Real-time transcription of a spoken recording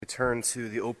turn to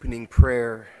the opening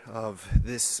prayer of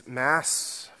this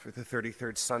Mass for the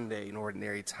 33rd Sunday in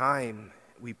Ordinary Time,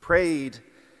 we prayed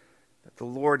that the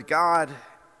Lord God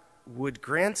would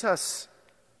grant us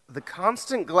the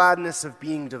constant gladness of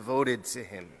being devoted to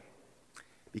Him,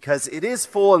 because it is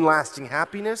full and lasting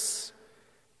happiness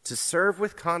to serve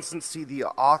with constancy the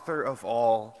author of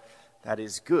all that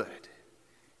is good.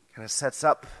 Kind of sets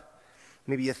up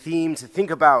maybe a theme to think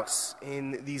about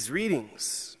in these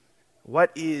readings.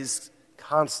 What is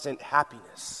constant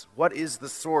happiness? What is the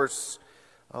source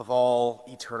of all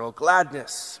eternal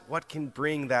gladness? What can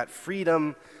bring that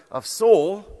freedom of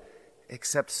soul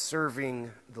except serving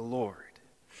the Lord?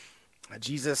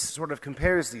 Jesus sort of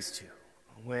compares these two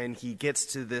when he gets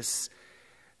to this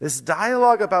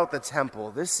dialogue about the temple.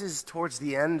 This is towards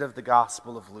the end of the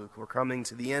Gospel of Luke. We're coming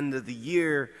to the end of the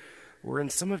year. We're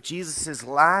in some of Jesus'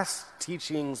 last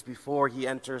teachings before he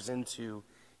enters into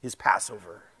his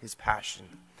Passover, his Passion.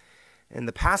 And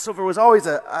the Passover was always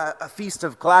a feast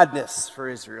of gladness for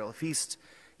Israel, a feast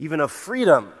even of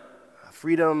freedom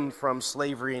from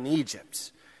slavery in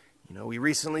Egypt. You know, we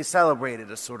recently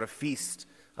celebrated a sort of feast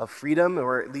of freedom,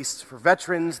 or at least for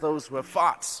veterans, those who have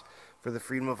fought for the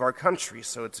freedom of our country.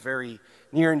 So it's very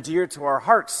near and dear to our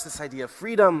hearts, this idea of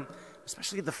freedom,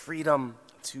 especially the freedom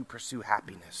to pursue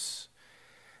happiness.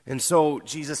 And so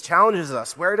Jesus challenges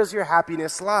us, where does your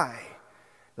happiness lie?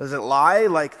 Does it lie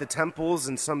like the temples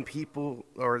and some people,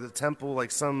 or the temple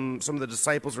like some of the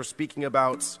disciples were speaking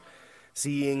about,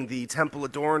 seeing the temple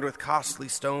adorned with costly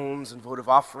stones and votive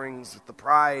offerings, with the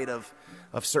pride of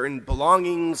certain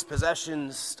belongings,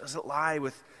 possessions? Does it lie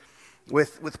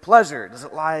with pleasure? Does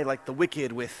it lie like the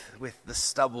wicked with the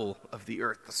stubble of the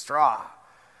earth, the straw?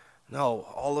 No,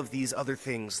 all of these other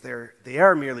things, they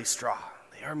are merely straw.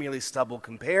 They are merely stubble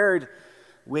compared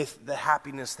with the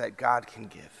happiness that God can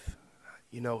give.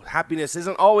 You know, happiness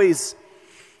isn't always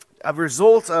a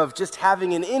result of just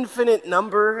having an infinite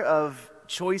number of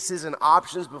choices and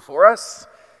options before us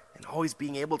and always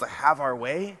being able to have our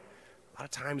way. A lot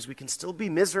of times we can still be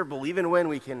miserable even when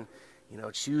we can,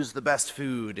 choose the best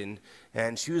food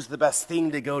and choose the best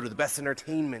thing to go to, the best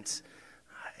entertainment.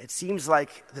 It seems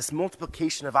like this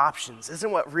multiplication of options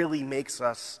isn't what really makes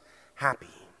us happy.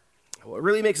 What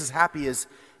really makes us happy is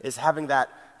having that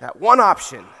one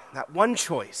option, that one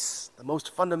choice, the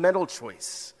most fundamental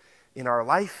choice in our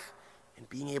life, and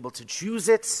being able to choose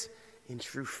it in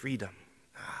true freedom.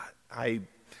 I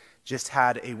just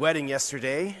had a wedding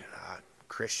yesterday.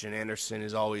 Christian Anderson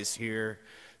is always here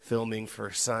filming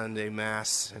for Sunday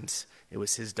Mass, and it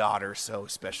was his daughter, so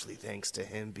especially thanks to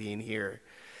him being here.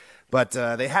 But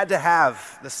they had to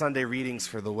have the Sunday readings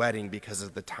for the wedding because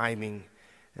of the timing,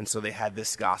 and so they had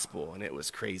this gospel, and it was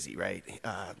crazy, right?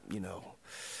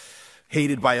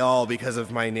 Hated by all because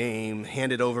of my name,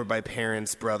 handed over by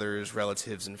parents, brothers,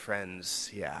 relatives, and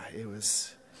friends. Yeah, it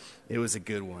was a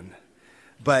good one.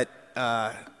 But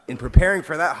in preparing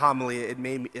for that homily,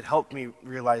 it helped me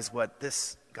realize what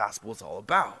this gospel is all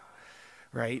about,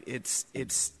 right?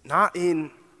 It's not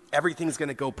in everything's going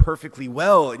to go perfectly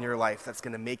well in your life that's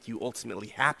going to make you ultimately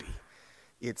happy.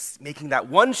 It's making that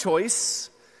one choice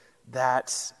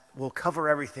that will cover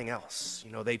everything else.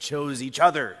 They chose each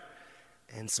other.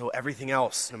 And so everything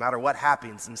else, no matter what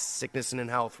happens in sickness and in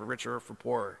health, for richer or for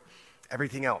poorer,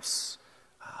 everything else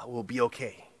will be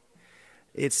okay.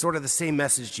 It's sort of the same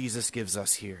message Jesus gives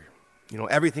us here.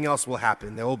 Everything else will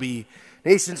happen. There will be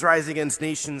nations rising against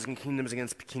nations and kingdoms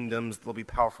against kingdoms. There will be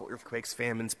powerful earthquakes,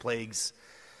 famines, plagues.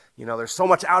 There's so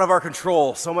much out of our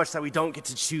control, so much that we don't get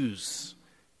to choose.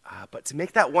 But to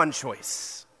make that one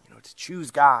choice, to choose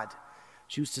God,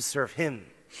 choose to serve Him,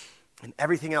 and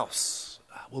everything else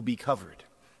will be covered.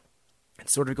 It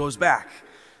sort of goes back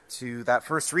to that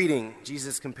first reading.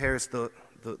 Jesus compares the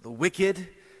wicked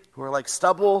who are like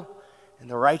stubble and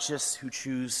the righteous who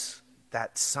choose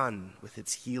that sun with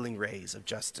its healing rays of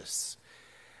justice.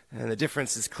 And the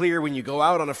difference is clear when you go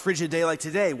out on a frigid day like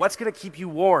today. What's going to keep you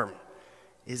warm?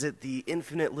 Is it the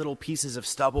infinite little pieces of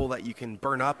stubble that you can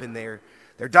burn up and they're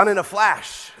done in a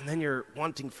flash, and then you're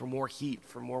wanting for more heat,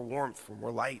 for more warmth, for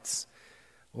more lights?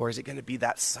 Or is it going to be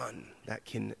that sun that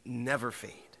can never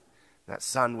fade? That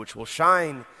sun which will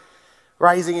shine,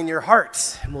 rising in your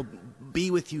heart, and will be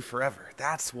with you forever.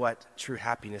 That's what true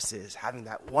happiness is, having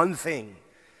that one thing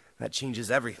that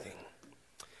changes everything.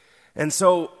 And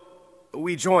so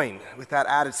we join with that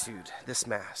attitude this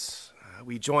Mass.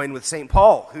 We join with St.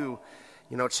 Paul, who,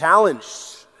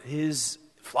 challenged his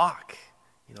flock.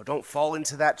 Don't fall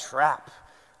into that trap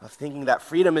of thinking that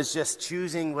freedom is just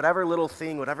choosing whatever little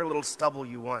thing, whatever little stubble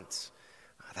you want.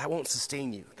 That won't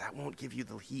sustain you. That won't give you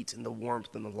the heat and the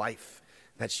warmth and the life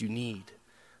that you need.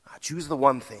 Choose the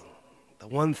one thing, the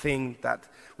one thing that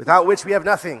without which we have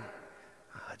nothing.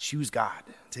 Choose God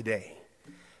today,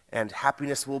 and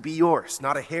happiness will be yours.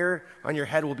 Not a hair on your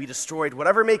head will be destroyed.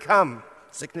 Whatever may come,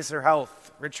 sickness or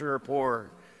health, richer or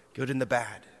poor, good and the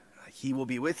bad, he will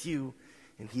be with you,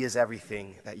 and he is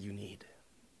everything that you need.